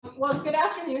Well, good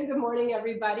afternoon, good morning,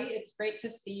 everybody. It's great to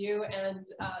see you, and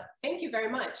thank you very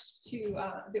much to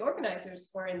the organizers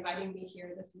for inviting me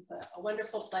here. This is a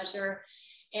wonderful pleasure.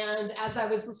 And as I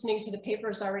was listening to the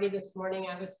papers already this morning,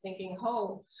 I was thinking,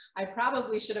 oh, I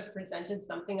probably should have presented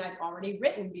something I've already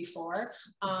written before,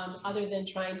 other than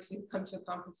trying to come to a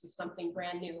conference with something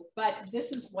brand new. But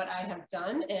this is what I have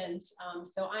done. And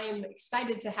so I am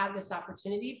excited to have this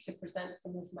opportunity to present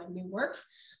some of my new work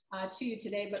to you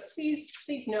today. But please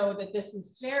know that this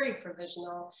is very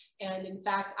provisional. And in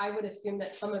fact, I would assume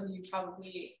that some of you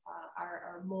probably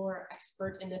are more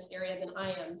expert in this area than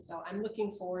I am. So I'm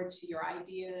looking forward to your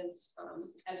ideas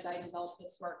as I develop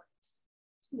this work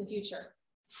in the future.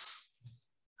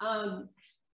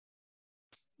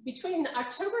 Between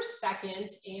October 2nd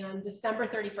and December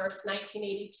 31st,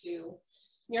 1982,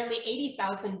 nearly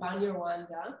 80,000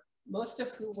 Banyarwanda, most of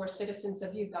whom were citizens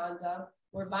of Uganda,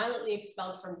 were violently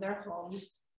expelled from their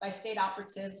homes by state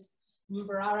operatives in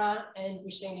Mbarara and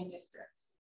Bushenyi districts.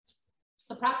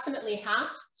 Approximately half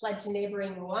fled to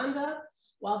neighboring Rwanda,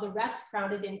 while the rest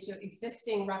crowded into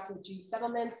existing refugee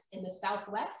settlements in the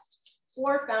southwest,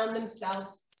 or found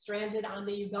themselves stranded on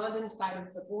the Ugandan side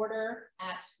of the border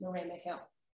at Marema Hill.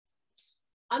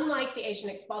 Unlike the Asian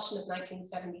expulsion of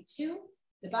 1972,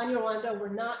 the Banyarwanda were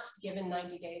not given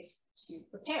 90 days to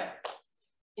prepare.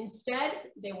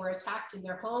 Instead, they were attacked in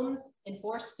their homes and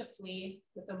forced to flee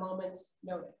with a moment's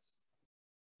notice.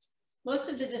 Most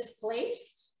of the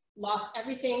displaced lost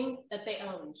everything that they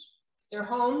owned: their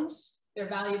homes, their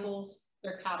valuables,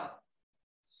 their cattle.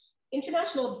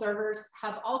 International observers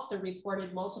have also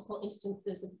reported multiple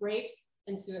instances of rape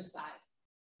and suicide.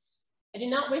 I do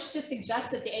not wish to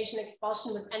suggest that the Asian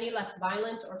expulsion was any less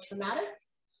violent or traumatic.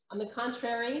 On the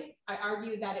contrary, I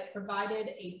argue that it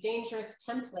provided a dangerous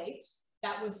template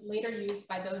that was later used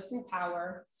by those in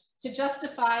power to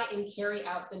justify and carry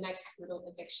out the next brutal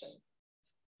eviction.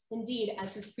 Indeed,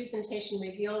 as this presentation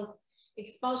reveals,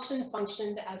 expulsion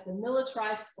functioned as a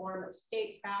militarized form of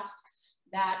statecraft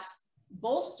that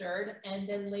bolstered and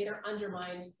then later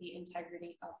undermined the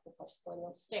integrity of the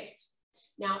post-colonial state.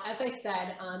 Now, as I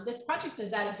said, this project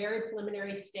is at a very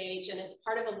preliminary stage and is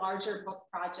part of a larger book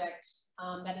project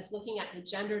that is looking at the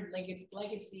gendered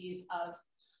legacies of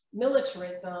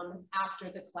militarism after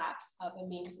the collapse of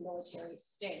Amin's military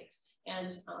state.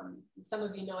 And some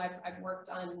of you know I've worked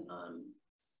on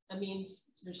Amin's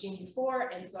regime before,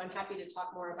 and so I'm happy to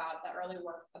talk more about that early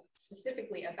work,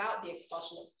 specifically about the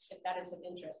expulsion, if that is of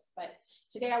interest. But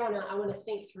today I want to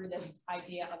think through this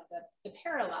idea of the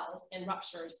parallels and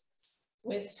ruptures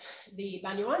with the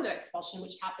Banyarwanda expulsion,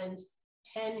 which happened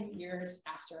 10 years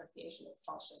after the Asian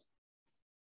expulsion.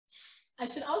 I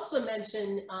should also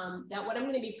mention that what I'm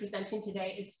going to be presenting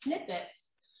today is snippets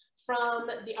from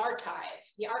the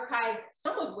archive,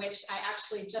 some of which I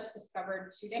actually just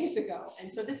discovered 2 days ago.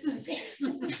 And so this is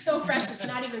so fresh, it's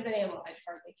not even been analyzed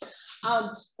hardly.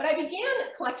 But I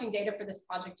began collecting data for this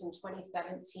project in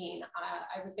 2017.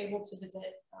 I was able to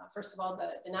visit, first of all,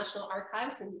 the National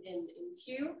Archives in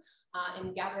Kew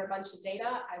and gather a bunch of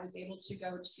data. I was able to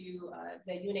go to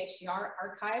the UNHCR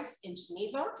archives in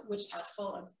Geneva, which are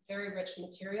full of very rich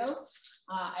material.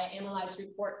 I analyzed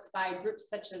reports by groups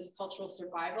such as Cultural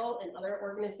Survival and other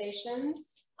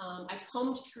organizations. I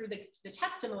combed through the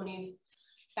testimonies,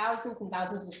 thousands and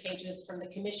thousands of pages from the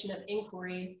Commission of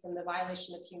Inquiry from the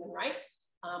Violation of Human Rights,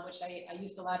 which I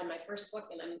used a lot in my first book,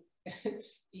 and I'm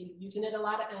using it a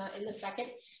lot in the second.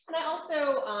 And I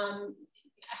also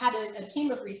had a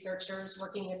team of researchers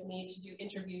working with me to do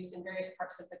interviews in various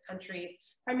parts of the country,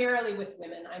 primarily with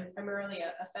women. I'm primarily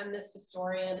a feminist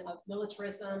historian of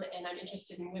militarism, and I'm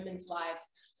interested in women's lives.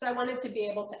 So I wanted to be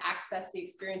able to access the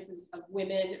experiences of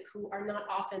women who are not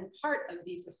often part of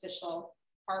these official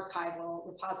archival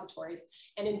repositories.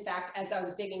 And in fact, as I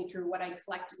was digging through what I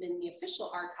collected in the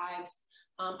official archives,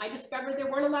 I discovered there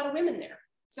weren't a lot of women there.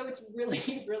 So it's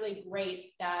really, really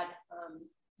great that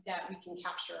that we can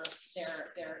capture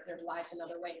their lives in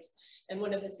other ways. And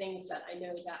one of the things that I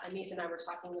know that Anith and I were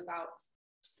talking about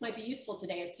might be useful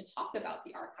today is to talk about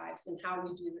the archives and how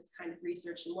we do this kind of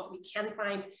research and what we can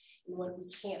find and what we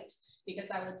can't. Because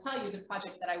I will tell you, the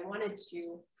project that I wanted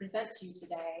to present to you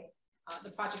today, the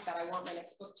project that I want my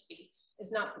next book to be,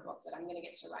 is not the book that I'm going to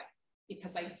get to write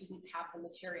because I didn't have the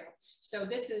material. So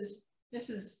this is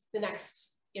the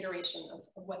next iteration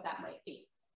of what that might be.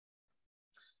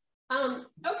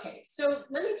 Okay, so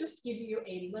let me just give you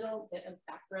a little bit of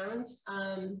background.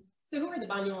 So who are the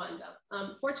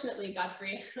Banyarwanda? Fortunately,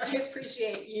 Godfrey, I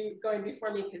appreciate you going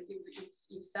before me because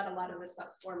you've set a lot of this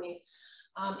up for me.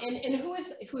 And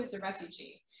who is a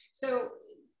refugee? So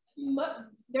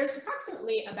there's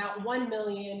approximately about 1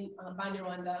 million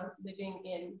Banyarwanda living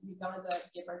in Uganda,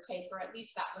 give or take, or at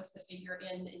least that was the figure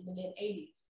in the mid-80s.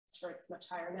 I'm sure it's much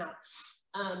higher now.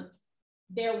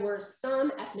 There were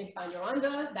some ethnic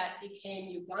Banyarwanda that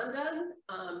became Ugandan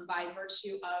by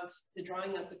virtue of the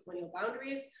drawing of the colonial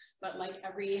boundaries, but like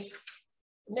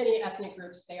many ethnic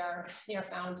groups, they are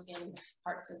found in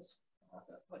parts of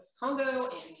what's Congo,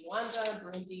 in Rwanda,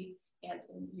 Burundi, and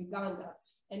in Uganda.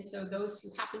 And so those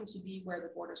who happened to be where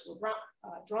the borders were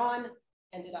drawn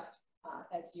ended up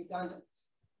as Ugandans.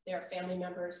 Their family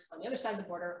members on the other side of the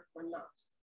border were not.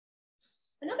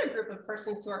 Another group of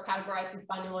persons who are categorized as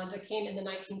Banyarwanda came in the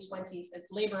 1920s as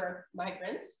labor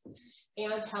migrants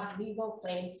and have legal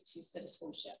claims to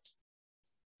citizenship.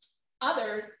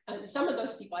 Others, some of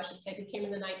those people, I should say, who came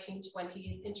in the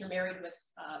 1920s intermarried with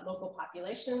local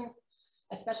populations,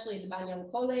 especially the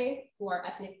Banyankole, who are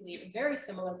ethnically very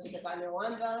similar to the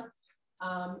Banyarwanda,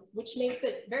 which makes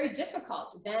it very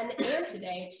difficult then and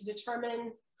today to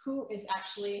determine who is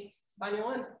actually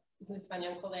Banyarwanda, who's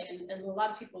Banyankole, and a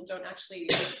lot of people don't actually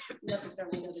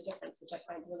necessarily know the difference, which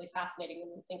I find really fascinating when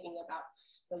we're thinking about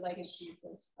the legacies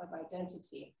of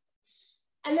identity.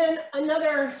 And then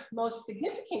another most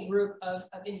significant group of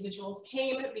individuals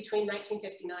came between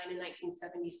 1959 and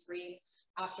 1973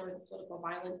 after the political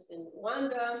violence in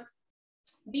Rwanda.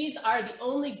 These are the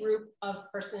only group of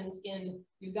persons in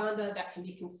Uganda that can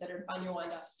be considered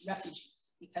Banyarwanda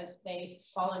refugees because they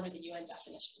fall under the UN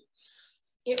definition.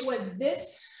 It was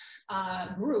this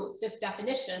group, this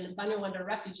definition, Banyarwanda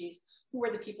refugees, who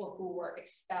were the people who were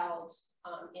expelled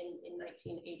in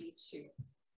 1982.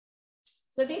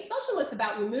 So the expulsion was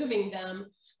about removing them,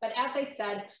 but as I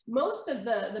said, most of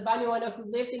the Banyarwanda who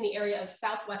lived in the area of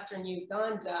southwestern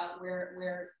Uganda,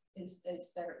 where is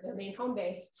their main home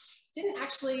base, didn't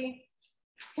actually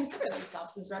consider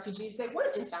themselves as refugees. They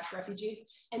weren't in fact refugees,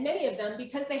 and many of them,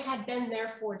 because they had been there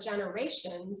for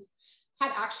generations,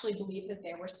 had actually believed that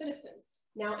they were citizens.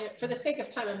 Now, for the sake of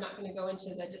time, I'm not going to go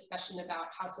into the discussion about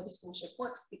how citizenship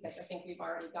works, because I think we've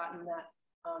already gotten that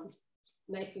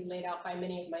nicely laid out by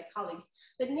many of my colleagues.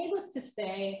 But needless to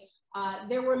say,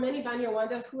 there were many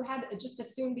Banyarwanda who had just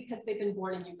assumed because they've been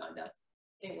born in Uganda,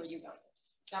 they were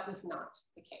Ugandans. That was not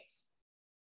the case.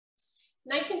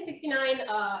 1969,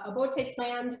 Obote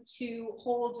planned to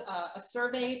hold a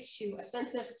survey, a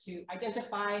census to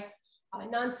identify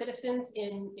non-citizens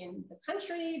in the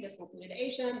country. This included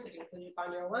Asians, it included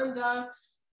Banyarwanda.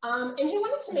 And he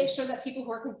wanted to make sure that people who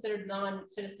were considered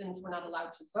non-citizens were not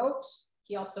allowed to vote.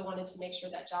 He also wanted to make sure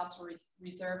that jobs were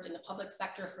reserved in the public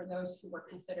sector for those who were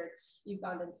considered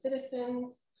Ugandan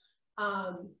citizens.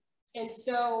 And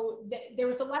so there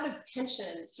was a lot of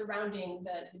tension surrounding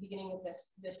the beginning of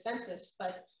this census,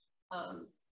 but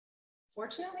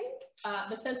fortunately,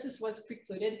 the census was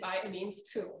precluded by Amin's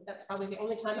coup. That's probably the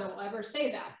only time I will ever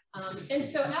say that. And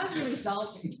so as a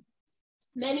result,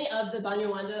 many of the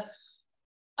Banyarwanda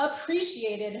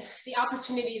appreciated the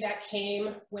opportunity that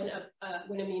came when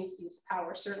Amin seized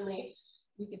power. Certainly,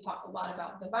 we could talk a lot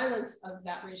about the violence of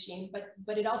that regime,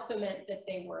 but it also meant that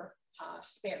they were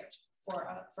spared for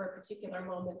a particular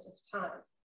moment of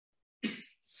time.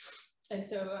 And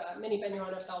so many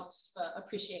Banyarwanda felt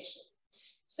appreciation.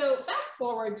 So fast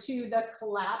forward to the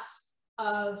collapse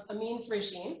of Amin's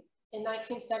regime in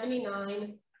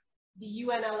 1979, the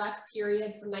UNLF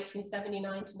period from 1979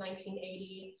 to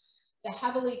 1980, the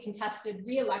heavily contested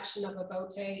re-election of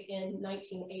Obote in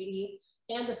 1980,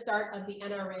 and the start of the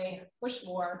NRA Bush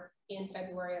War in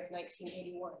February of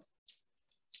 1981.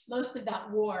 Most of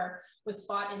that war was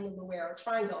fought in the Luwero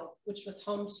Triangle, which was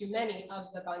home to many of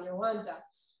the Banyarwanda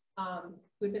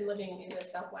who had been living in the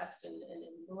Southwest and in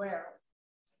Luwero.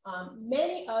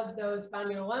 Many of those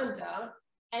Banyarwanda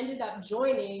ended up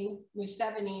joining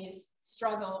Museveni's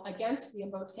struggle against the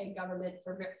Obote government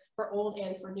for old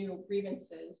and for new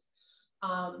grievances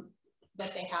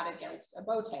that they had against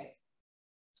Obote.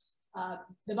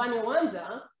 The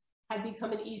Banyarwanda had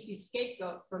become an easy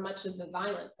scapegoat for much of the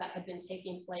violence that had been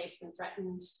taking place and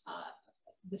threatened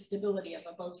the stability of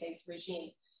Obote's regime.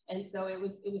 And so it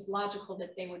was logical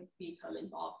that they would become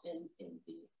involved in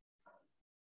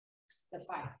the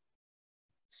fight.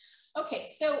 Okay,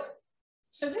 so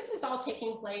this is all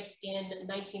taking place in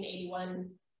 1981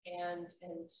 and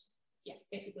yeah,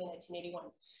 basically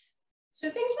 1981. So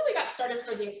things really got started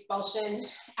for the expulsion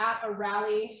at a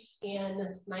rally in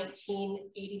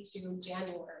 1982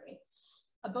 January.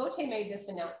 Obote made this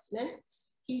announcement.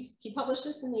 He published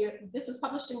this this was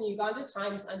published in the Uganda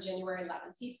Times on January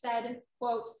 11th. He said,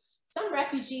 quote, "Some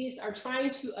refugees are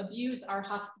trying to abuse our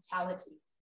hospitality,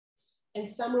 and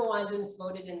some Rwandans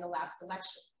voted in the last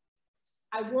election.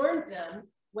 I warned them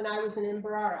when I was in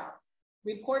Mbarara.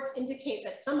 Reports indicate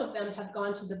that some of them have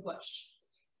gone to the bush,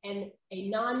 and a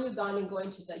non-Ugandan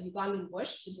going to the Ugandan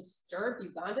bush to disturb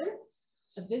Ugandans,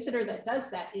 a visitor that does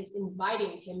that is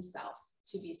inviting himself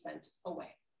to be sent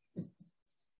away.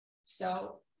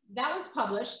 So that was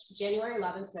published January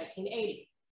 11th, 1980.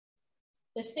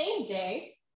 The same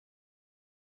day,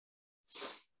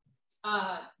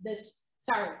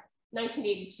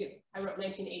 1982. I wrote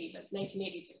 1980, but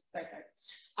 1982, sorry.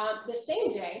 The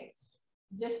same day,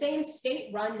 the same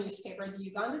state-run newspaper, the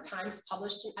Uganda Times,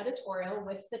 published an editorial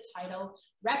with the title,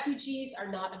 "Refugees Are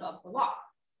Not Above the Law."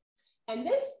 And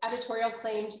this editorial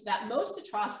claimed that most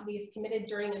atrocities committed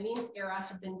during Amin's era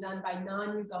had been done by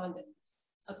non-Ugandans,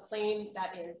 a claim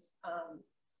that is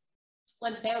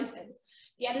unfounded.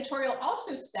 The editorial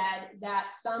also said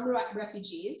that some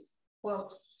refugees,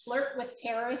 quote, flirt with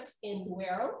terrorists in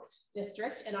Luero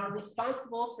district and are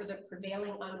responsible for the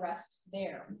prevailing unrest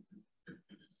there.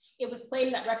 It was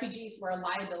claimed that refugees were a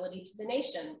liability to the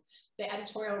nation. The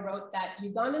editorial wrote that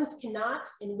Ugandans cannot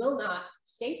and will not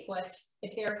stay put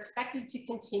if they are expected to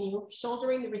continue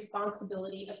shouldering the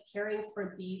responsibility of caring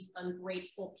for these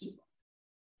ungrateful people.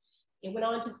 It went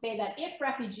on to say that if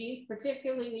refugees,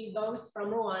 particularly those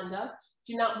from Rwanda,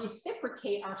 do not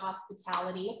reciprocate our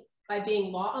hospitality by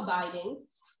being law-abiding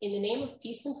in the name of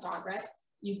peace and progress,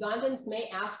 Ugandans may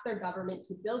ask their government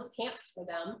to build camps for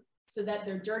them so that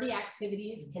their dirty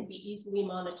activities can be easily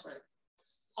monitored.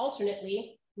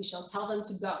 Alternately, we shall tell them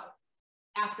to go.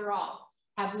 After all,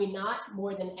 have we not,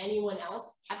 more than anyone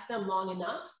else, kept them long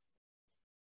enough?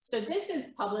 So this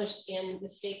is published in the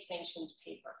state-sanctioned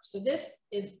paper. So this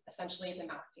is essentially the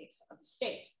mouthpiece of the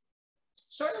state.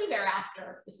 Shortly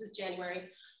thereafter, this is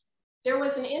January, there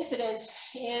was an incident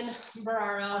in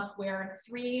Mbarara where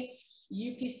 3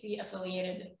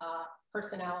 UPC-affiliated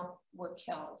personnel were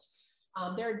killed.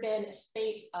 There had been a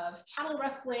spate of cattle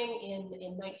rustling in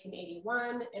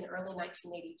 1981 and early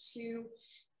 1982.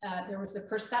 There was the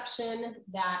perception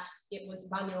that it was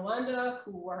Banyarwanda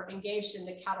who were engaged in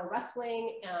the cattle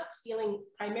rustling, stealing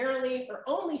primarily or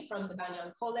only from the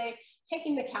Banyankole,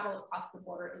 taking the cattle across the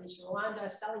border into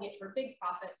Rwanda, selling it for big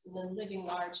profits, and then living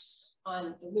large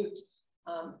on the loot.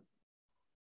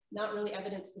 Not really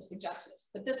evidence to suggest this,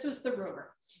 but this was the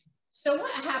rumor. So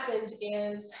what happened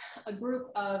is a group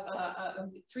of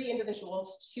 3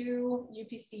 individuals, 2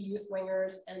 UPC youth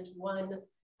wingers and 1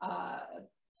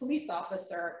 police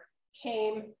officer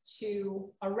came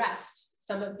to arrest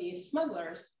some of these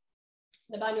smugglers.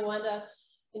 The Banyarwanda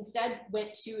instead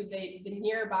went to the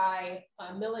nearby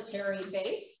military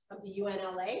base of the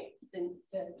UNLA, the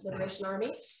Liberation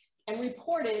Army, and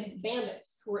reported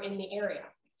bandits who were in the area.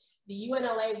 The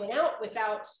UNLA went out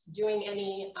without doing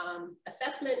any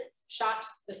assessment, shot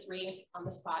the 3 on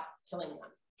the spot, killing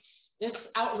them. This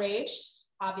outraged,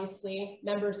 obviously,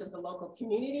 members of the local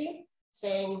community,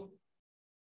 saying,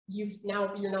 you're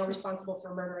now responsible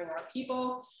for murdering our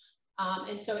people.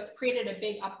 And so it created a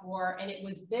big uproar, and it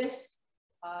was this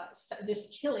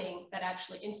killing that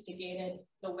actually instigated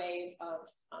the wave of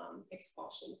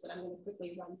expulsions that I'm going to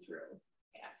quickly run through.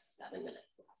 I have 7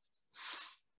 minutes left.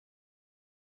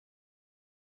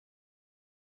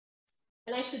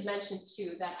 And I should mention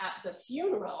too that at the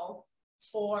funeral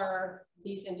for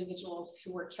these individuals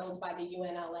who were killed by the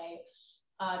UNLA,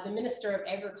 the Minister of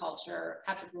Agriculture,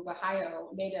 Patrick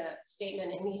Rubahayo, made a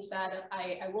statement, and he said,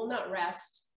 I will not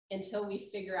rest until we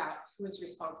figure out who is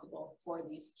responsible for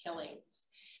these killings.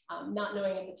 Not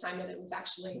knowing at the time that it was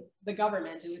actually the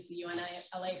government, it was the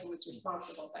UNLA who was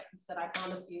responsible, but he said, I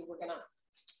promise you, we're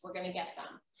gonna get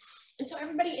them. And so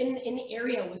everybody in the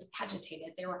area was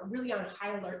agitated. They were really on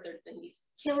high alert. There'd been these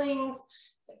killings.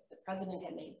 The president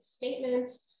had made a statement.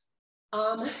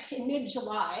 In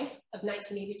mid-July of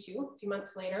 1982, a few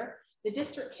months later, the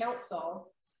district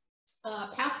council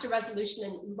passed a resolution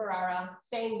in Mbarara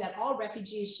saying that all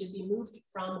refugees should be moved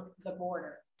from the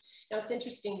border. Now it's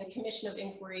interesting, the Commission of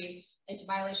Inquiry into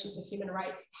Violations of Human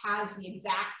Rights has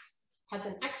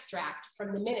an extract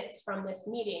from the minutes from this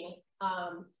meeting,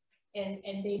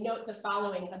 and they note the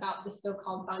following about the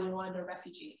so-called Banyarwanda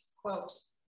refugees. Quote,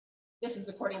 this is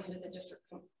according to the district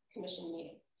commission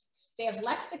meeting. They have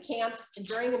left the camps, and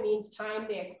during Amin's time,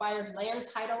 they acquired land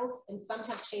titles, and some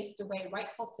have chased away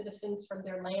rightful citizens from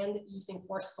their land using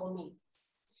forceful means.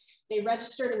 They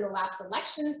registered in the last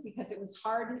elections because it was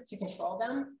hard to control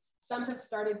them. Some have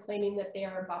started claiming that they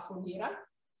are Bafundira.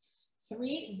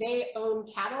 3, their own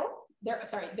cattle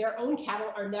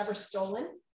are never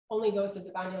stolen, only those of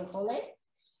the Banyankole,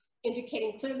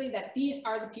 indicating clearly that these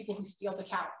are the people who steal the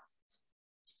cattle.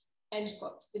 End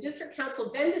quote. The district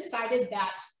council then decided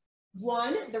that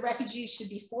 1, the refugees should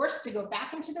be forced to go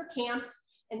back into their camps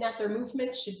and that their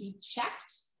movement should be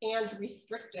checked and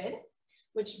restricted,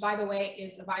 which, by the way,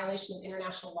 is a violation of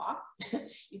international law.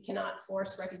 You cannot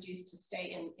force refugees to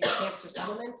stay in camps or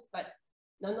settlements, but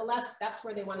nonetheless, that's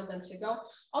where they wanted them to go.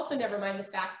 Also, never mind the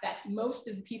fact that most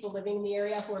of the people living in the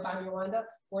area who were Banyarwanda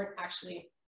weren't actually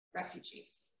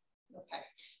refugees, okay?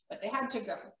 But they had to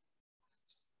go.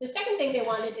 The second thing they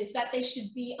wanted is that they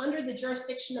should be under the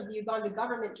jurisdiction of the Uganda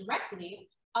government directly,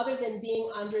 other than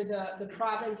being under the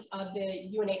province of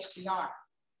the UNHCR.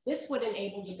 This would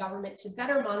enable the government to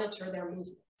better monitor their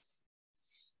movements.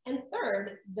 And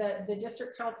third, the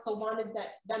district council wanted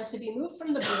them to be moved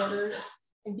from the borders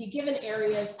and be given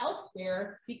areas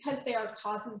elsewhere because they are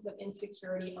causes of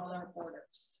insecurity on our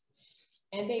borders.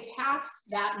 And they passed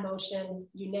that motion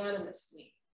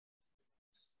unanimously.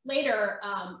 Later,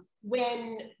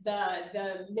 when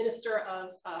the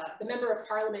member of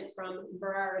parliament from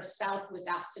Mbarara South was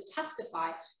asked to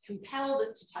testify,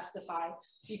 compelled to testify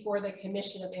before the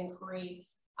Commission of Inquiry,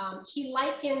 he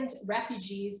likened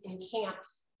refugees in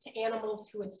camps to animals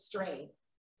who had strayed.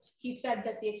 He said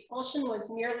that the expulsion was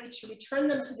merely to return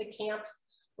them to the camps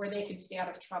where they could stay out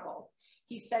of trouble.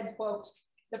 He said, quote,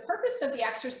 "The purpose of the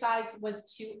exercise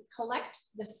was to collect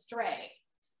the stray,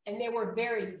 and there were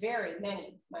very, very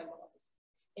many, my lord.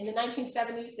 In the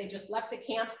 1970s, they just left the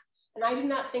camps, and I do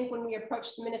not think when we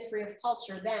approached the Ministry of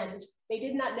Culture then, they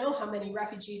did not know how many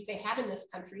refugees they had in this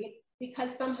country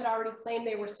because some had already claimed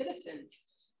they were citizens.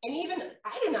 And even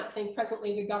I do not think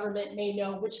presently the government may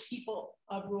know which people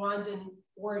of Rwandan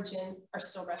origin are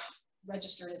still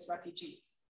registered as refugees."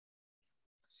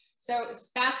 So it's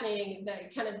fascinating,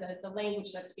 the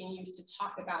language that's being used to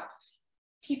talk about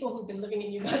people who've been living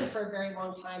in Uganda for a very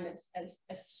long time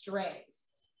as strays.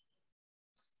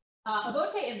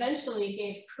 Obote eventually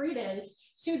gave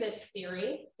credence to this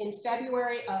theory. In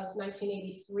February of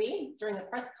 1983, during a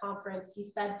press conference, he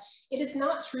said, "It is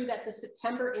not true that the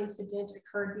September incident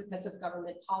occurred because of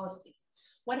government policy.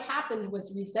 What happened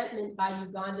was resentment by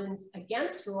Ugandans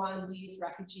against Rwandese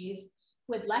refugees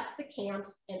who had left the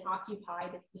camps and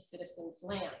occupied the citizens'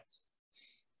 land."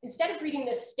 Instead of reading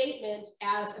this statement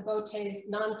as Obote's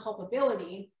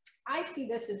non-culpability, I see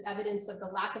this as evidence of the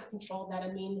lack of control that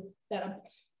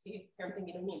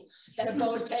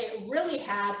Obote really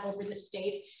had over the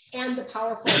state and the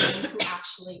powerful men who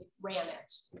actually ran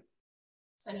it.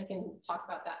 And I can talk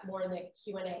about that more in the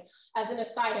Q&A. As an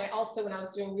aside, I also, when I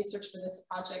was doing research for this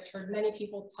project, heard many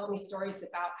people tell me stories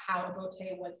about how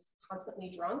Obote was constantly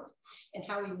drunk and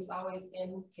how he was always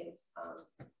in his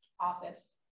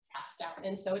office passed out.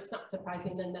 And so it's not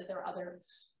surprising then that there are other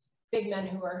big men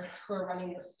who are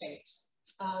running the state.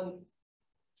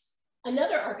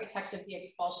 Another architect of the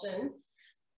expulsion,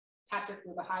 Patrick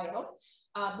Rubahayo,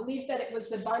 believed that it was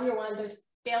the Banyarwanda's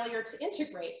failure to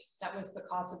integrate that was the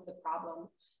cause of the problem,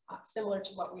 similar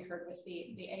to what we heard with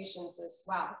the Asians as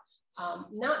well,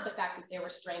 not the fact that they were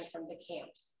straying from the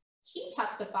camps. He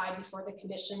testified before the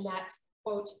commission that,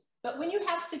 quote, "But when you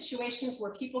have situations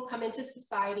where people come into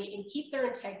society and keep their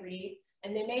integrity,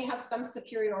 and they may have some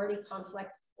superiority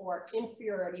complex or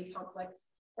inferiority complex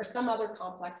or some other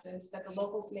complexes that the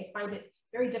locals may find it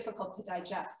very difficult to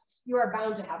digest, you are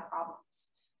bound to have problems.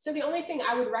 So the only thing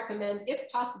I would recommend, if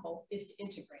possible, is to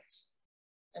integrate,"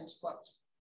 end quote.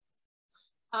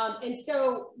 And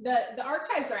so the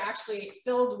archives are actually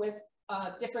filled with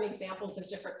different examples of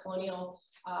different colonial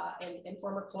and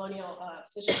former colonial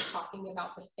officials talking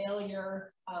about the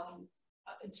failure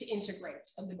to integrate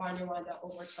of the Banyarwanda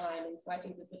over time. And so I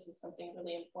think that this is something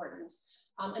really important.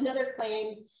 Another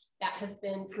claim that has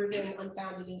been proven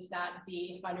unfounded is that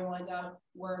the Banyarwanda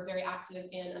were very active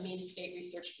in Amin State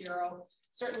Research Bureau.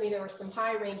 Certainly there were some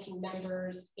high-ranking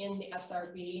members in the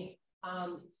SRB,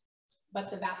 but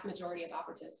the vast majority of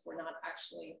operatives were not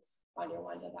actually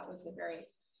Banyarwanda. That was a very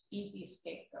easy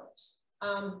scapegoat.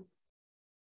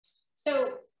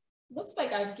 So looks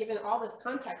like I've given all this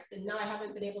context and now I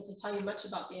haven't been able to tell you much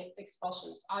about the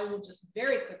expulsions. I will just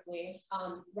very quickly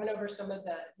run over some of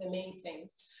the main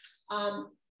things.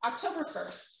 October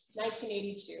 1st,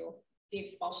 1982, the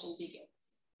expulsion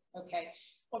begins, okay?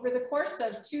 Over the course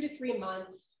of 2 to 3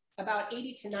 months, about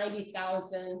 80 to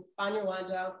 90,000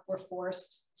 Banyarwanda were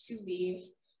forced to leave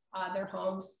their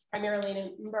homes, primarily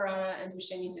in Mbarara and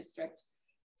Bushenyi district.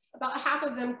 About half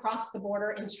of them crossed the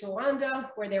border into Rwanda,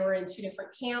 where they were in 2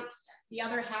 different camps. The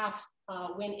other half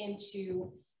went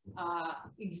into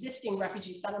existing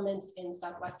refugee settlements in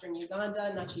southwestern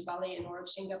Uganda, Nachibale and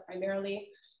Orochinga primarily.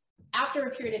 After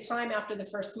a period of time, after the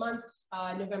first month,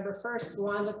 November 1st,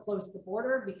 Rwanda closed the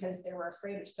border because they were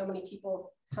afraid of so many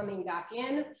people coming back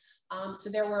in. So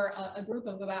there were a group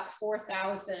of about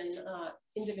 4,000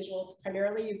 individuals,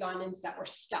 primarily Ugandans, that were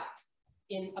stuck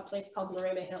in a place called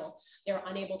Marema Hill. They were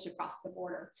unable to cross the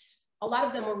border. A lot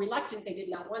of them were reluctant. They did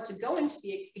not want to go into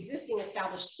the existing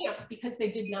established camps because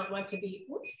they did not want to be,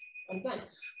 oops, I'm done,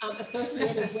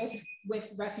 associated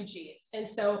with refugees. And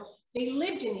so they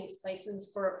lived in these places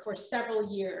for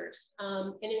several years.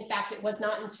 And in fact, it was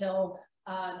not until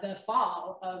the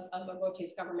fall of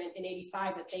Obote's government in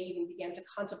 '85 that they even began to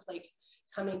contemplate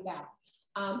coming back.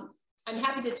 I'm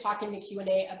happy to talk in the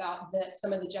Q&A about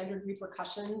some of the gendered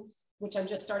repercussions, which I'm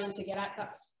just starting to get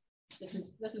at. This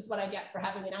is what I get for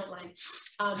having an outline.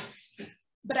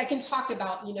 But I can talk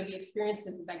about, you know, the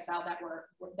experiences of exile that were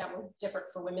different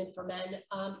for women, for men,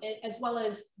 as well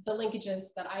as the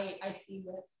linkages that I see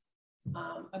with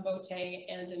Obote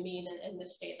and Amin and the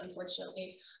state,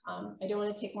 unfortunately. I don't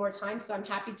want to take more time, so I'm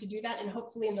happy to do that. And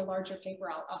hopefully in the larger paper,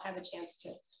 I'll have a chance to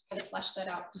kind of flesh that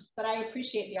out. But I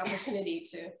appreciate the opportunity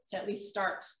to at least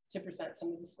start to present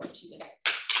some of this work to you today.